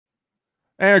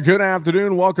And good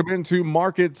afternoon. Welcome into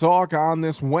Market Talk on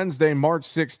this Wednesday, March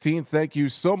 16th. Thank you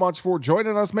so much for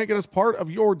joining us, making us part of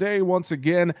your day once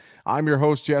again. I'm your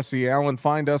host, Jesse Allen.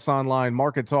 Find us online,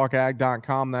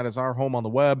 markettalkag.com. That is our home on the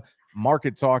web,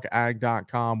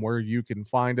 markettalkag.com, where you can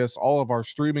find us, all of our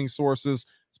streaming sources,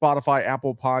 Spotify,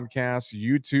 Apple Podcasts,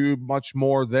 YouTube, much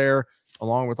more there,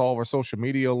 along with all of our social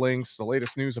media links, the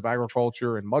latest news of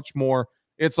agriculture, and much more.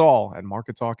 It's all at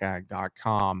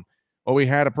markettalkag.com. Well, we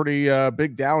had a pretty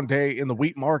big down day in the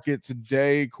wheat market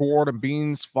today. Corn and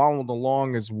beans followed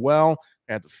along as well.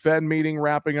 Had the Fed meeting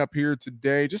wrapping up here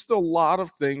today. Just a lot of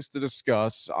things to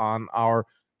discuss on our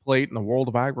plate in the world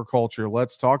of agriculture.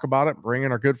 Let's talk about it. Bring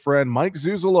in our good friend Mike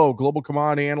Zuzolo, Global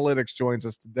Commodity Analytics, joins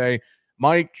us today.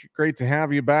 Mike, great to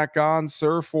have you back on,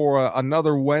 sir, for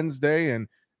another Wednesday and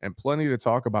plenty to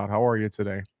talk about. How are you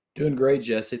today? Doing great,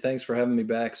 Jesse. Thanks for having me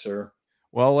back, sir.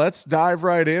 Well, let's dive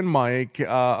right in, Mike.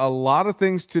 A lot of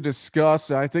things to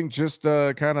discuss. I think just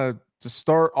kind of to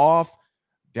start off,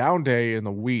 down day in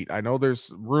the wheat. I know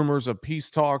there's rumors of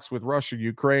peace talks with Russia,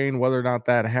 Ukraine, whether or not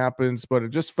that happens, but it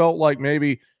just felt like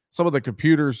maybe some of the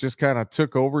computers just kind of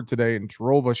took over today and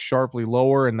drove us sharply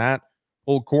lower, and that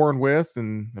pulled corn with,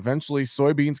 and eventually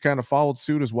soybeans kind of followed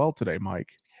suit as well today,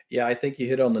 Mike. Yeah, I think you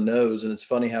hit on the nose, and it's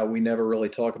funny how we never really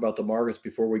talk about the markets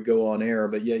before we go on air,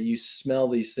 but yeah, you smell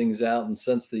these things out and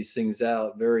sense these things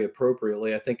out very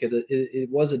appropriately. I think it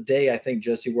was a day, I think,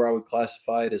 Jesse, where I would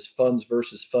classify it as funds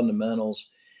versus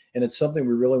fundamentals, and it's something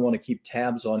we really want to keep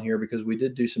tabs on here because we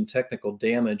did do some technical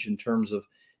damage in terms of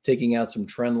taking out some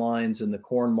trend lines in the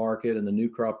corn market and the new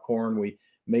crop corn. We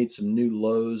made some new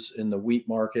lows in the wheat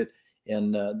market.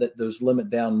 And those limit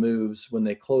down moves, when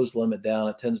they close limit down,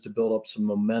 it tends to build up some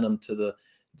momentum to the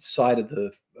side of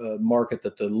the market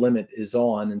that the limit is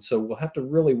on. And so we'll have to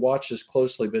really watch this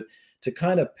closely. But to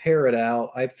kind of pair it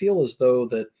out, I feel as though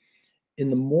that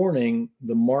in the morning,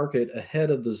 the market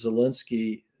ahead of the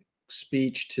Zelensky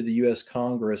speech to the U.S.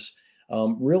 Congress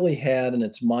really had in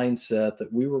its mindset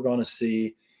that we were going to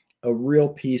see a real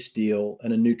peace deal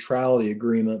and a neutrality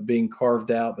agreement being carved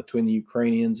out between the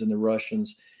Ukrainians and the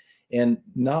Russians. And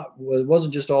it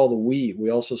wasn't just all the wheat. We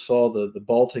also saw the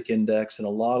Baltic index and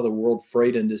a lot of the world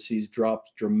freight indices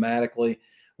dropped dramatically.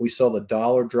 We saw the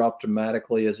dollar drop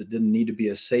dramatically as it didn't need to be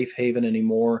a safe haven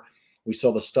anymore. We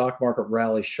saw the stock market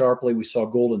rally sharply. We saw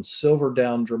gold and silver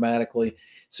down dramatically.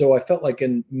 So I felt like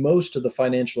in most of the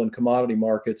financial and commodity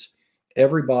markets,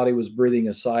 everybody was breathing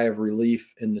a sigh of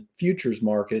relief in the futures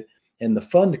market and the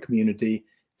fund community,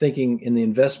 thinking in the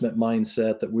investment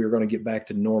mindset that we were going to get back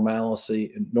to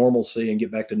normalcy and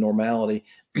get back to normality.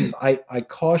 I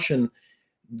caution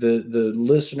the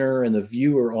listener and the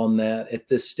viewer on that at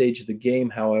this stage of the game,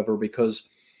 however, because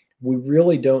we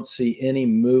really don't see any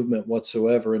movement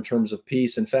whatsoever in terms of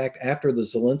peace. In fact, after the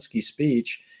Zelensky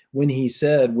speech, when he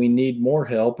said we need more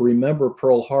help, remember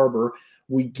Pearl Harbor,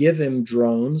 we give him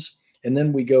drones, and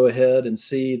then we go ahead and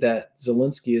see that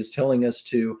Zelensky is telling us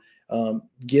to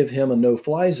give him a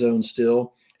no-fly zone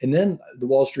still. And then the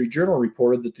Wall Street Journal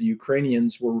reported that the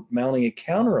Ukrainians were mounting a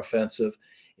counteroffensive.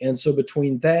 And so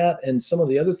between that and some of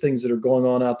the other things that are going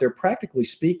on out there, practically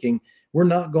speaking, we're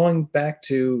not going back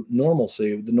to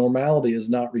normalcy. The normality is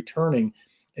not returning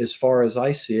as far as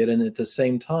I see it. And at the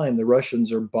same time, the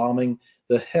Russians are bombing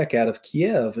the heck out of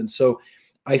Kiev. And so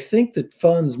I think that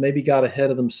funds maybe got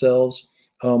ahead of themselves.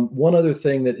 One other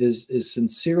thing that is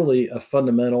sincerely a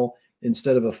fundamental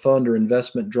instead of a fund or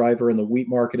investment driver in the wheat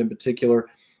market in particular,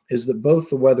 is that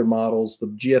both the weather models, the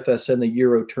GFS and the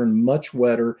Euro, turn much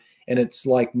wetter, and it's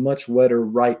like much wetter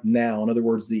right now. In other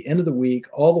words, the end of the week,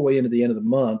 all the way into the end of the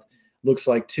month, looks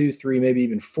like 2, 3, maybe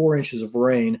even 4 inches of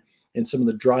rain in some of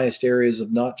the driest areas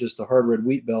of not just the hard red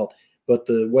wheat belt, but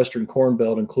the Western Corn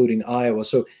Belt, including Iowa.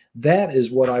 So that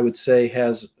is what I would say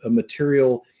has a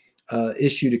material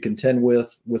issue to contend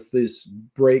with this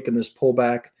break and this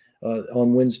pullback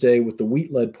on Wednesday with the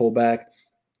wheat-led pullback.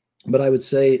 But I would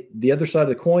say the other side of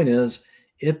the coin is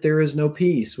if there is no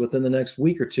peace within the next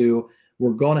week or two, we're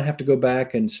going to have to go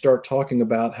back and start talking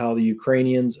about how the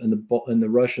Ukrainians and the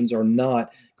Russians are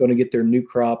not going to get their new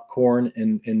crop corn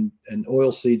and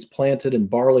oil seeds planted and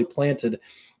barley planted.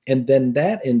 And then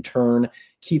that in turn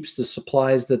keeps the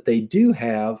supplies that they do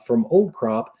have from old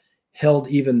crop held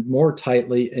even more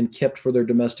tightly and kept for their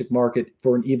domestic market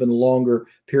for an even longer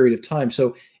period of time.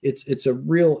 So it's a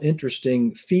real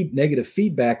interesting negative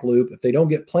feedback loop. If they don't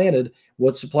get planted,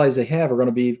 what supplies they have are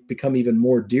going to become even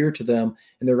more dear to them,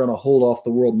 and they're going to hold off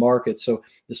the world market. So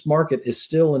this market is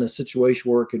still in a situation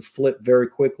where it could flip very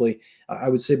quickly. I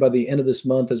would say by the end of this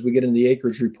month, as we get into the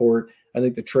acreage report, I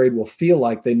think the trade will feel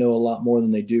like they know a lot more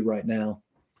than they do right now.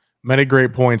 Many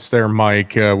great points there,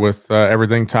 Mike, with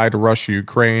everything tied to Russia,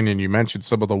 Ukraine, and you mentioned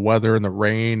some of the weather and the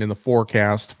rain and the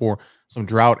forecast for some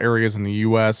drought areas in the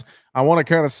U.S. I want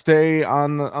to kind of stay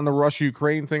on the Russia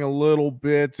Ukraine thing a little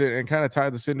bit and kind of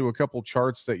tie this into a couple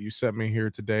charts that you sent me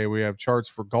here today. We have charts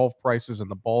for Gulf prices in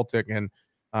the Baltic, and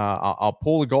I'll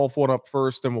pull the Gulf one up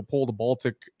first, and we'll pull the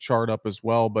Baltic chart up as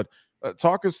well. But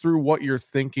talk us through what you're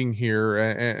thinking here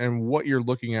and what you're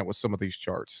looking at with some of these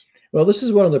charts. Well, this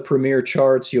is one of the premier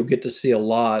charts you'll get to see a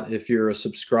lot if you're a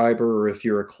subscriber or if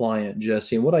you're a client,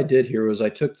 Jesse. And what I did here was I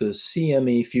took the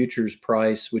CME futures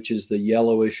price, which is the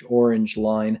yellowish orange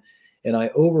line, and I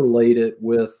overlaid it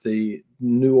with the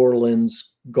New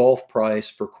Orleans Gulf price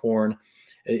for corn,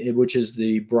 which is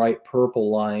the bright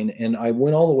purple line. And I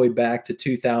went all the way back to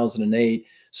 2008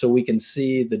 so we can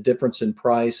see the difference in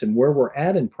price and where we're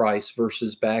at in price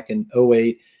versus back in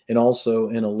 '08 and also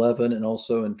in 11 and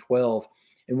also in 12.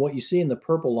 And what you see in the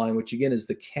purple line, which again is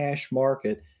the cash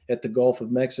market at the Gulf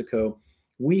of Mexico,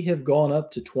 we have gone up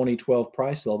to 2012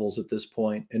 price levels at this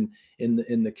point and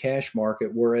in the cash market,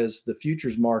 whereas the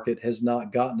futures market has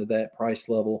not gotten to that price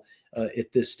level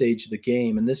at this stage of the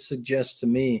game. And this suggests to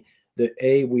me that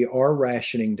we are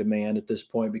rationing demand at this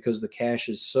point because the cash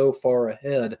is so far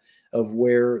ahead of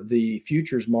where the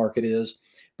futures market is.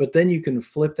 But then you can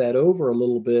flip that over a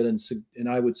little bit, and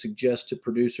I would suggest to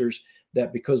producers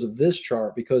that because of this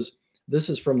chart, because this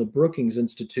is from the Brookings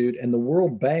Institute and the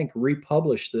World Bank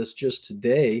republished this just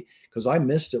today, because I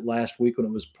missed it last week when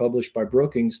it was published by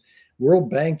Brookings. World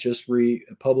Bank just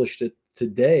republished it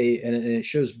today, and it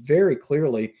shows very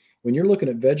clearly when you're looking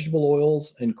at vegetable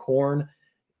oils and corn,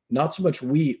 not so much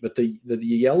wheat, but the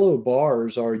yellow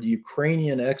bars are the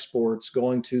Ukrainian exports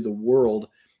going to the world.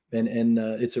 And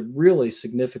it's a really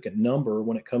significant number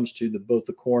when it comes to both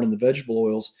the corn and the vegetable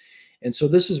oils. And so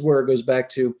this is where it goes back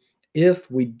to,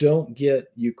 if we don't get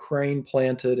Ukraine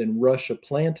planted and Russia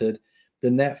planted,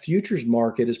 then that futures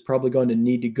market is probably going to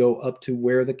need to go up to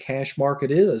where the cash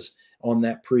market is on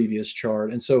that previous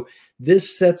chart. And so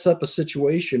this sets up a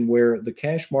situation where the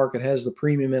cash market has the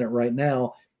premium in it right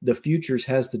now. The futures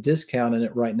has the discount in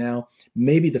it right now.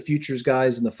 Maybe the futures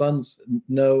guys and the funds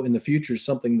know in the futures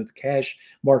something that the cash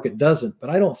market doesn't, but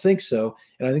I don't think so.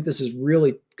 And I think this is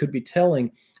really could be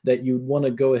telling that you'd want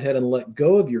to go ahead and let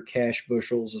go of your cash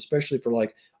bushels, especially for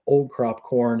like old crop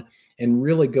corn, and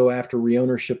really go after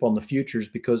reownership on the futures,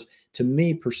 because to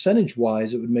me, percentage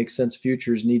wise, it would make sense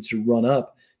futures needs to run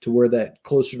up to where that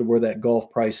closer to where that Gulf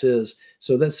price is.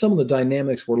 So that's some of the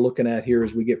dynamics we're looking at here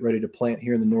as we get ready to plant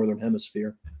here in the Northern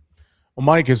Hemisphere. Well,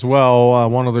 Mike, as well,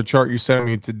 one other chart you sent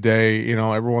me today,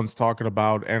 everyone's talking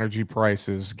about energy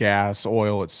prices, gas,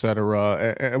 oil, et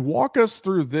cetera. And walk us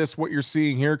through this, what you're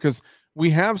seeing here, because we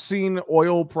have seen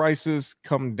oil prices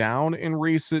come down in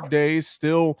recent days,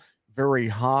 still very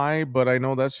high, but I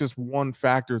know that's just one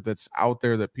factor that's out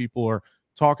there that people are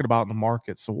talking about in the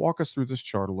market. So walk us through this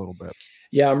chart a little bit.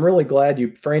 Yeah, I'm really glad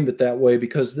you framed it that way,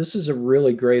 because this is a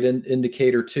really great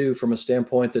indicator too, from a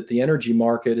standpoint that the energy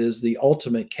market is the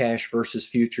ultimate cash versus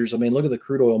futures. I mean, look at the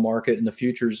crude oil market and the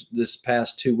futures this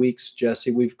past 2 weeks,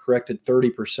 Jesse. We've corrected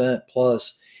 30%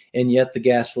 plus, and yet the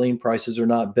gasoline prices are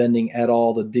not bending at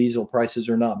all. The diesel prices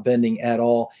are not bending at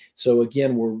all. So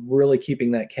again, we're really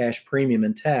keeping that cash premium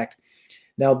intact.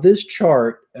 Now, this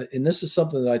chart, and this is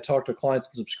something that I talk to clients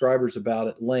and subscribers about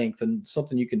at length, and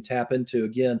something you can tap into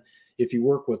again if you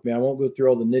work with me. I won't go through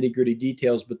all the nitty gritty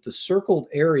details, but the circled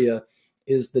area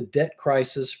is the debt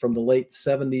crisis from the late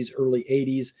 70s, early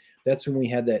 80s. That's when we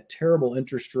had that terrible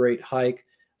interest rate hike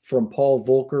from Paul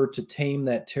Volcker to tame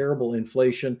that terrible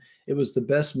inflation. It was the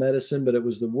best medicine, but it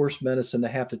was the worst medicine to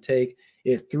have to take.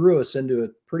 It threw us into a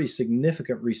pretty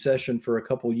significant recession for a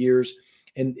couple years.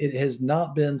 And it has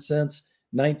not been since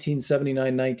 1979,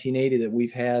 1980 that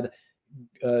we've had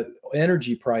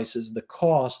energy prices, the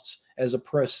costs as a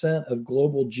percent of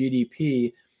global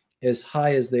GDP, as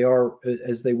high as they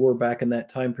were back in that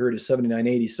time period of 79,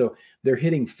 80. So they're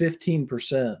hitting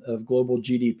 15% of global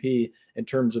GDP in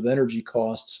terms of energy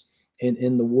costs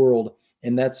in the world.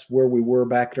 And that's where we were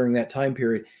back during that time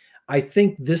period. I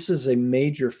think this is a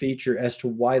major feature as to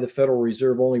why the Federal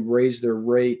Reserve only raised their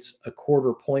rates a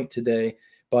quarter point today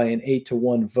by an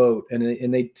 8-1 vote.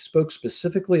 And they spoke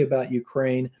specifically about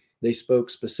Ukraine. They spoke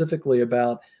specifically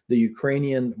about the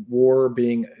Ukrainian war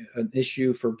being an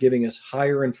issue for giving us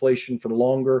higher inflation for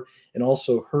longer, and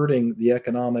also hurting the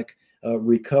economic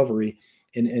recovery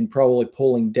and probably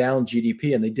pulling down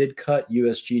GDP. And they did cut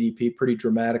US GDP pretty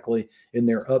dramatically in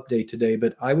their update today.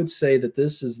 But I would say that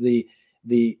this is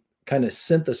the kind of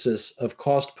synthesis of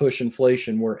cost push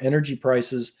inflation, where energy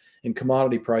prices and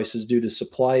commodity prices, due to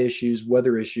supply issues,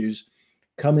 weather issues,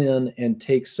 come in and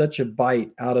take such a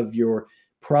bite out of your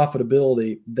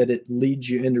profitability that it leads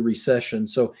you into recession.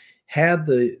 So had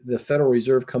the Federal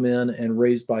Reserve come in and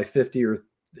raised by 50 or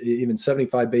even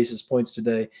 75 basis points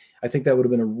today, I think that would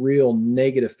have been a real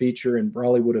negative feature and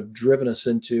probably would have driven us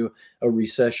into a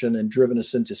recession and driven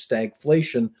us into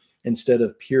stagflation instead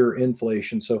of pure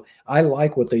inflation. So I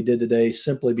like what they did today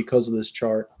simply because of this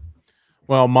chart.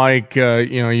 Well, Mike,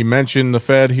 you mentioned the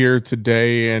Fed here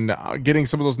today and getting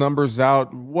some of those numbers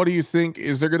out. What do you think?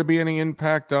 Is there going to be any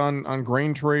impact on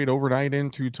grain trade overnight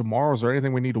into tomorrow? Is there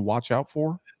anything we need to watch out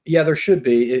for? Yeah, there should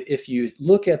be. If you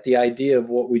look at the idea of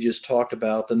what we just talked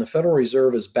about, then the Federal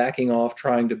Reserve is backing off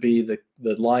trying to be the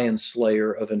lion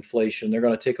slayer of inflation. They're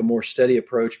going to take a more steady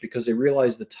approach because they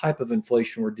realize the type of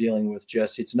inflation we're dealing with,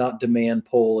 Jesse. It's not demand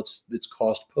pull, it's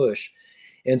cost push.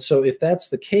 And so if that's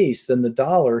the case, then the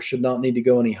dollar should not need to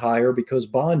go any higher because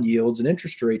bond yields and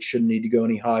interest rates shouldn't need to go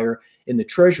any higher in the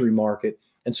treasury market.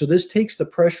 And so this takes the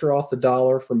pressure off the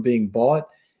dollar from being bought,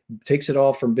 takes it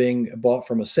off from being bought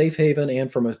from a safe haven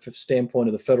and from a standpoint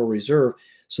of the Federal Reserve.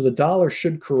 So the dollar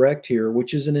should correct here,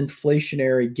 which is an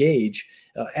inflationary gauge.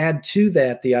 Add to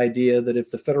that the idea that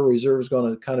if the Federal Reserve is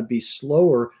going to kind of be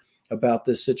slower about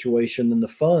this situation, then the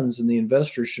funds and the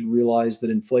investors should realize that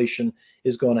inflation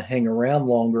is going to hang around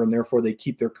longer, and therefore they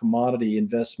keep their commodity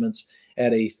investments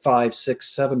at a 5,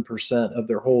 6, 7% of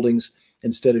their holdings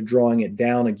instead of drawing it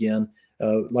down again.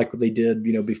 Like they did,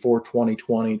 before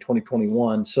 2020,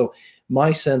 2021. So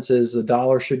my sense is the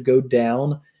dollar should go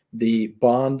down, the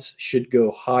bonds should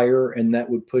go higher, and that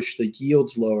would push the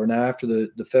yields lower. Now, after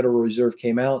the Federal Reserve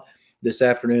came out this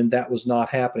afternoon, that was not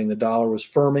happening. The dollar was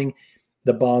firming,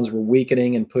 the bonds were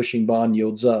weakening and pushing bond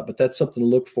yields up. But that's something to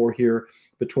look for here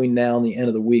between now and the end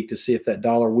of the week to see if that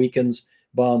dollar weakens,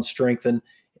 bonds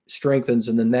strengthens,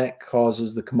 and then that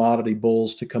causes the commodity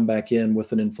bulls to come back in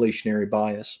with an inflationary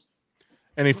bias.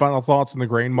 Any final thoughts on the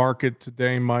grain market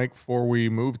today, Mike, before we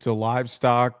move to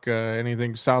livestock?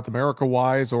 Anything South America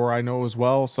wise, or I know as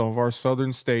well, some of our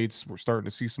southern states, we're starting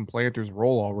to see some planters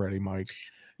roll already, Mike.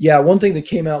 Yeah, one thing that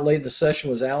came out late in the session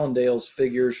was Allendale's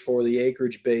figures for the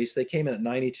acreage base. They came in at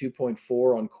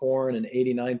 92.4 on corn and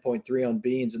 89.3 on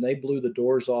beans, and they blew the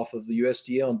doors off of the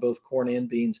USDA on both corn and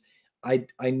beans. I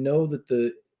know that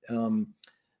the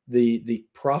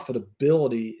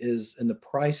profitability is and the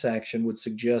price action would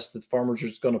suggest that farmers are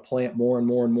just going to plant more and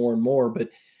more and more and more.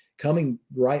 But coming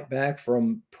right back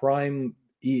from prime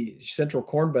central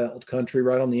corn belt country,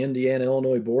 right on the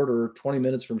Indiana-Illinois border, 20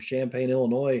 minutes from Champaign,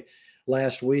 Illinois,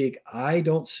 last week, I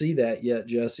don't see that yet,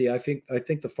 Jesse. I think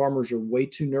the farmers are way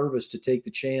too nervous to take the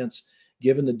chance,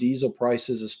 given the diesel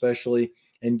prices, especially,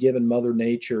 and given Mother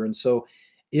Nature. And so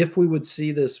if we would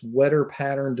see this wetter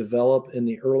pattern develop in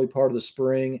the early part of the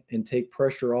spring and take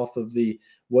pressure off of the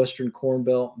Western Corn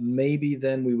Belt, maybe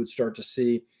then we would start to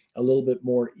see a little bit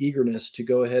more eagerness to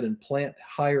go ahead and plant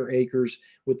higher acres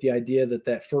with the idea that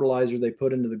that fertilizer they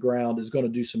put into the ground is going to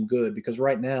do some good, because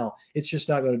right now it's just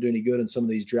not going to do any good in some of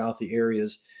these droughty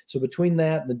areas. So between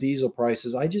that and the diesel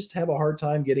prices, I just have a hard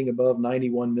time getting above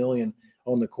 91 million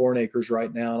on the corn acres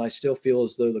right now. And I still feel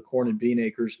as though the corn and bean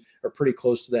acres are pretty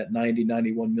close to that 90,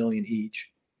 91 million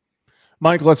each.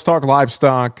 Mike, let's talk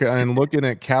livestock and looking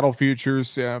at cattle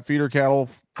futures. Feeder cattle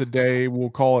today,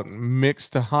 we'll call it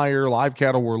mixed to higher. Live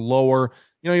cattle were lower.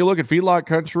 You look at feedlot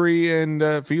country and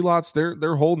feedlots,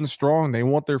 they're holding strong. They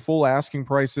want their full asking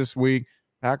price this week.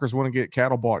 Packers want to get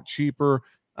cattle bought cheaper.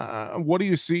 What do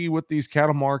you see with these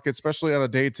cattle markets, especially on a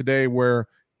day today where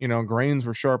grains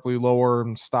were sharply lower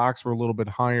and stocks were a little bit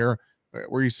higher?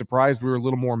 Were you surprised we were a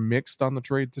little more mixed on the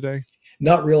trade today?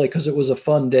 Not really, because it was a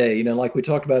fun day. Like we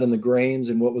talked about in the grains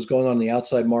and what was going on in the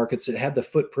outside markets, it had the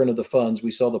footprint of the funds.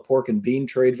 We saw the pork and bean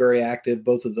trade very active.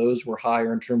 Both of those were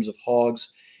higher in terms of hogs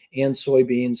and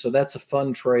soybeans. So that's a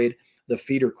fun trade. The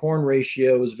feeder corn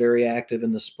ratio was very active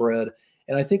in the spread.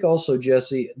 And I think also,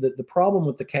 Jesse, the problem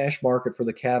with the cash market for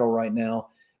the cattle right now,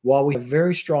 while we have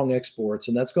very strong exports,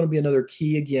 and that's going to be another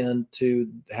key again to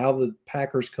how the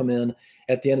Packers come in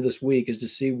at the end of this week, is to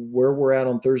see where we're at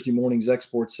on Thursday morning's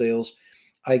export sales.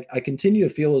 I continue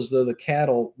to feel as though the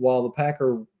cattle, while the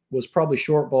Packer was probably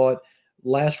short bought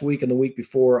last week and the week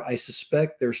before, I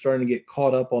suspect they're starting to get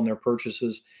caught up on their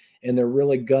purchases, and they're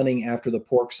really gunning after the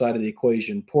pork side of the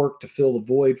equation. Pork to fill the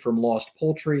void from lost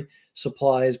poultry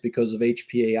supplies because of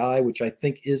HPAI, which I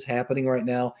think is happening right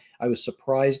now. I was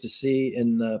surprised to see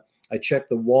I checked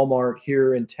the Walmart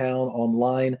here in town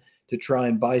online to try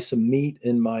and buy some meat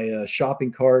in my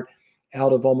shopping cart.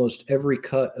 Out of almost every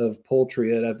cut of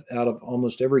poultry, out of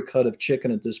almost every cut of chicken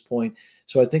at this point.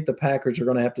 So I think the Packers are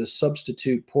going to have to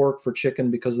substitute pork for chicken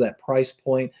because of that price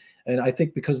point. And I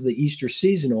think because of the Easter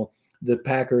seasonal, the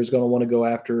packer is going to want to go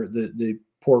after the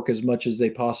pork as much as they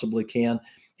possibly can,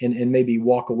 and maybe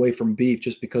walk away from beef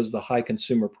just because of the high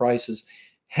consumer prices.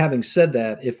 Having said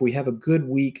that, if we have a good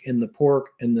week in the pork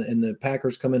and the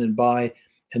packers come in and buy,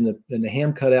 and the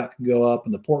ham cutout can go up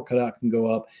and the pork cutout can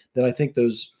go up, then I think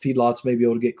those feedlots may be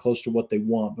able to get close to what they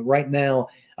want. But right now,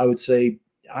 I would say,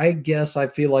 I guess I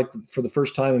feel like for the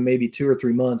first time in maybe 2 or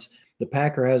 3 months, the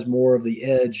packer has more of the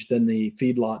edge than the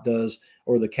feedlot does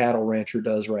or the cattle rancher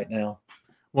does right now.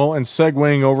 Well, and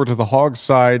segueing over to the hog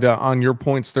side, on your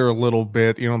points there a little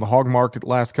bit, the hog market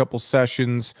last couple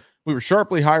sessions, we were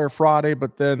sharply higher Friday,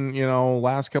 but then,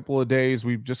 last couple of days,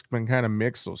 we've just been kind of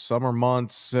mixed. Those summer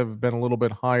months have been a little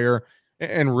bit higher,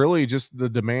 and really just the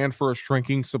demand for a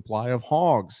shrinking supply of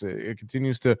hogs. It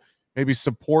continues to maybe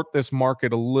support this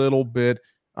market a little bit.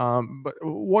 But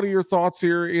what are your thoughts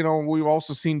here? We've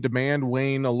also seen demand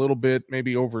wane a little bit,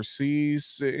 maybe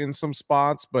overseas in some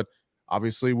spots, but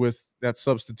obviously with that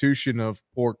substitution of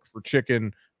pork for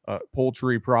chicken,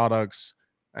 poultry products.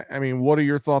 I mean, what are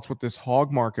your thoughts with this hog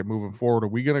market moving forward? Are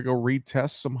we going to go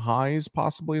retest some highs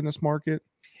possibly in this market?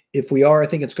 If we are, I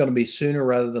think it's going to be sooner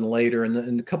rather than later.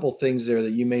 And a couple of things there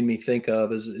that you made me think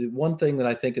of is one thing that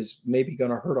I think is maybe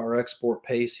going to hurt our export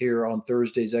pace here on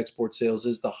Thursday's export sales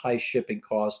is the high shipping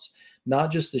costs, not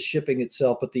just the shipping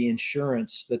itself, but the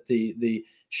insurance that the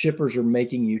shippers are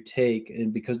making you take.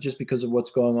 And because of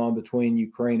what's going on between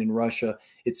Ukraine and Russia,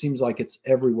 it seems like it's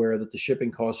everywhere that the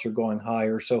shipping costs are going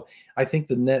higher. So I think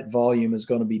the net volume is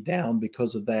going to be down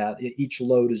because of that. Each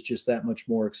load is just that much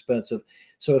more expensive.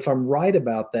 So if I'm right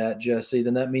about that, Jesse,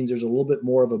 then that means there's a little bit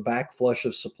more of a backflush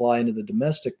of supply into the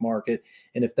domestic market.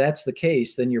 And if that's the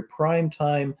case, then your prime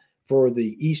time for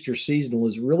the Easter seasonal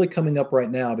is really coming up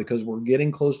right now, because we're getting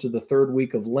close to the third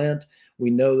week of Lent.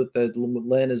 We know that the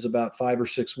Lent is about 5 or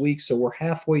 6 weeks. So we're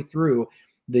halfway through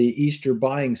the Easter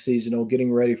buying seasonal,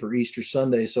 getting ready for Easter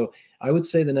Sunday. So I would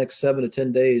say the next 7 to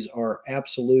 10 days are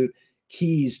absolute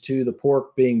keys to the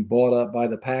pork being bought up by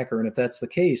the packer. And if that's the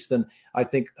case, then I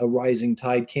think a rising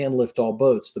tide can lift all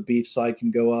boats. The beef side can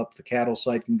go up, the cattle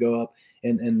side can go up,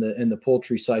 and the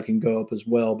poultry side can go up as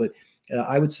well. But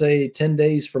I would say 10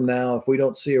 days from now, if we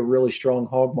don't see a really strong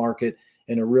hog market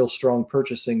and a real strong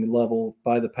purchasing level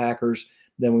by the packers,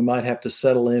 then we might have to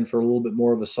settle in for a little bit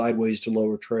more of a sideways to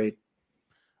lower trade.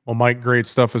 Well, Mike, great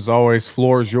stuff as always.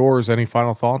 Floor is yours. Any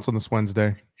final thoughts on this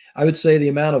Wednesday? I would say the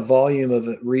amount of volume of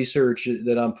research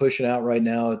that I'm pushing out right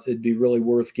now, it'd be really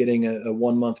worth getting a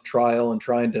 1 month trial and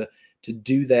trying to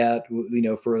do that,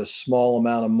 for a small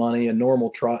amount of money. A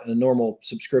normal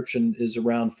subscription is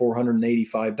around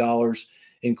 $485,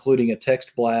 including a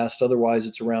text blast. Otherwise,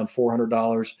 it's around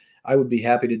 $400. I would be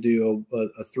happy to do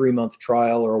a 3-month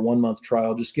trial or a 1-month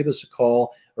trial. Just give us a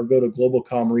call or go to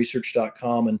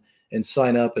globalcomresearch.com and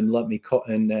sign up and let me call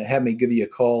and have me give you a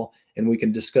call, and we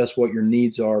can discuss what your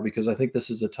needs are, because I think this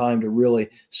is a time to really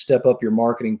step up your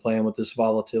marketing plan with this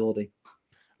volatility.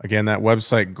 Again, that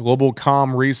website,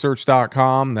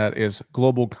 globalcomresearch.com. That is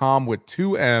globalcom with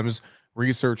 2 M's,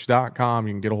 research.com.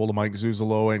 You can get a hold of Mike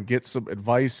Zuzolo and get some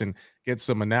advice and get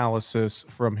some analysis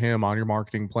from him on your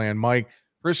marketing plan. Mike,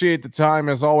 appreciate the time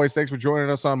as always. Thanks for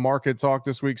joining us on Market Talk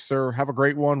this week, sir. Have a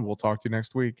great one. We'll talk to you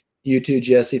next week. You too,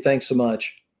 Jesse. Thanks so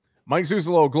much. Mike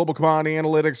Zuzolo, Global Commodity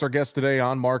Analytics, our guest today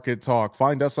on Market Talk.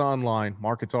 Find us online,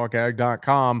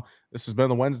 markettalkag.com. This has been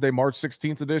the Wednesday, March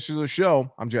 16th edition of the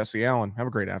show. I'm Jesse Allen. Have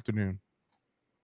a great afternoon.